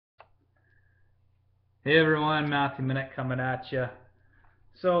Hey everyone, Matthew Minute coming at you.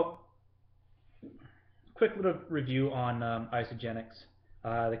 So, quick little review on Isagenix.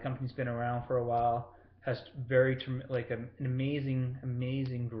 The company's been around for a while, has very an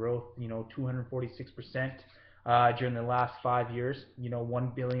amazing growth. 246% during the last 5 years.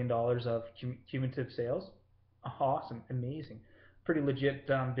 $1 billion of cumulative sales. Awesome, amazing, pretty legit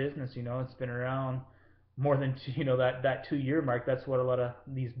business. It's been around more than that 2 year mark. That's what a lot of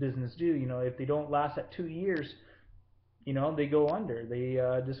these businesses do. If they don't last at 2 years, they go under. They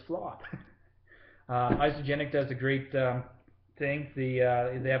just flop. Isagenix does a great thing. They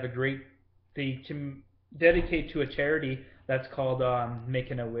have a great they can dedicate to a charity that's called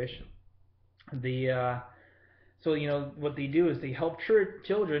Making a Wish. The So what they do is they help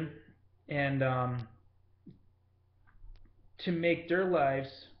children and to make their lives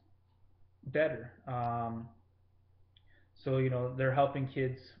better. They're helping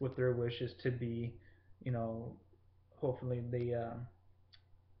kids with their wishes to be, you know, hopefully they um,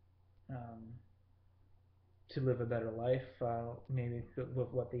 to live a better life, maybe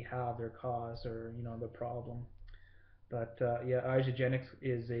with what they have, their cause or the problem. But yeah, Isagenix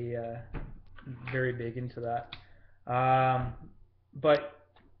is a very big into that. But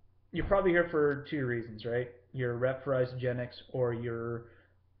you're probably here for two reasons, right? You're a rep for Isagenix, or you're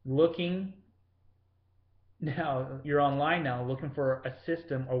looking you're online now looking for a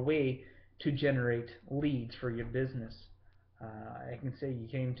system, a way to generate leads for your business. I can say you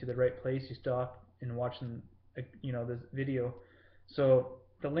came to the right place. You stopped and watching, this video. So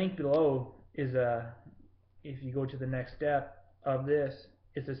the link below is if you go to the next step of this,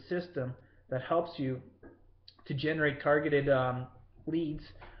 is a system that helps you to generate targeted leads,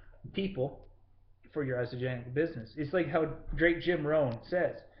 people for your Isagenix business. It's like how Drake Jim Rohn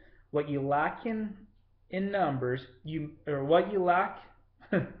says, what you lack in numbers, what you lack.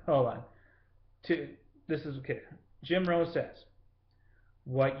 Hold on. This is okay. Jim Rohn says,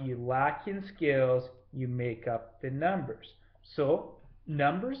 what you lack in skills, you make up in numbers. So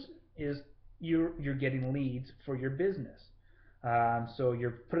numbers is you're getting leads for your business. So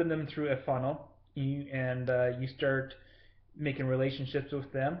you're putting them through a funnel, and you start making relationships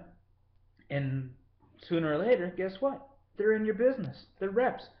with them, and sooner or later, guess what? They're in your business. They're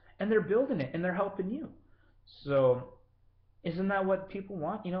reps, and they're building it, and they're helping you. So isn't that what people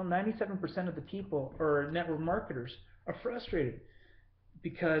want? 97% of the people or network marketers are frustrated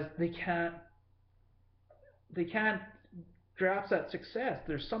because they can't grasp that success.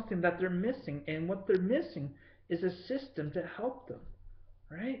 There's something that they're missing, and what they're missing is a system to help them,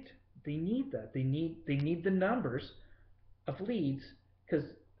 right? They need that. They need the numbers of leads because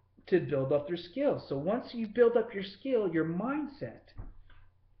to build up their skills. So once you build up your skill, your mindset,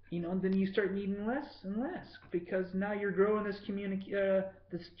 then you start needing less and less because now you're growing this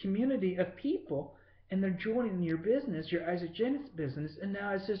community of people, and they're joining your business, your Isagenix business, and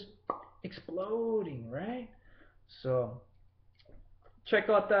now it's just exploding, right? So check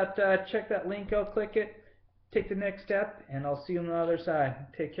that link out, click it, take the next step, and I'll see you on the other side.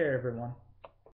 Take care, everyone.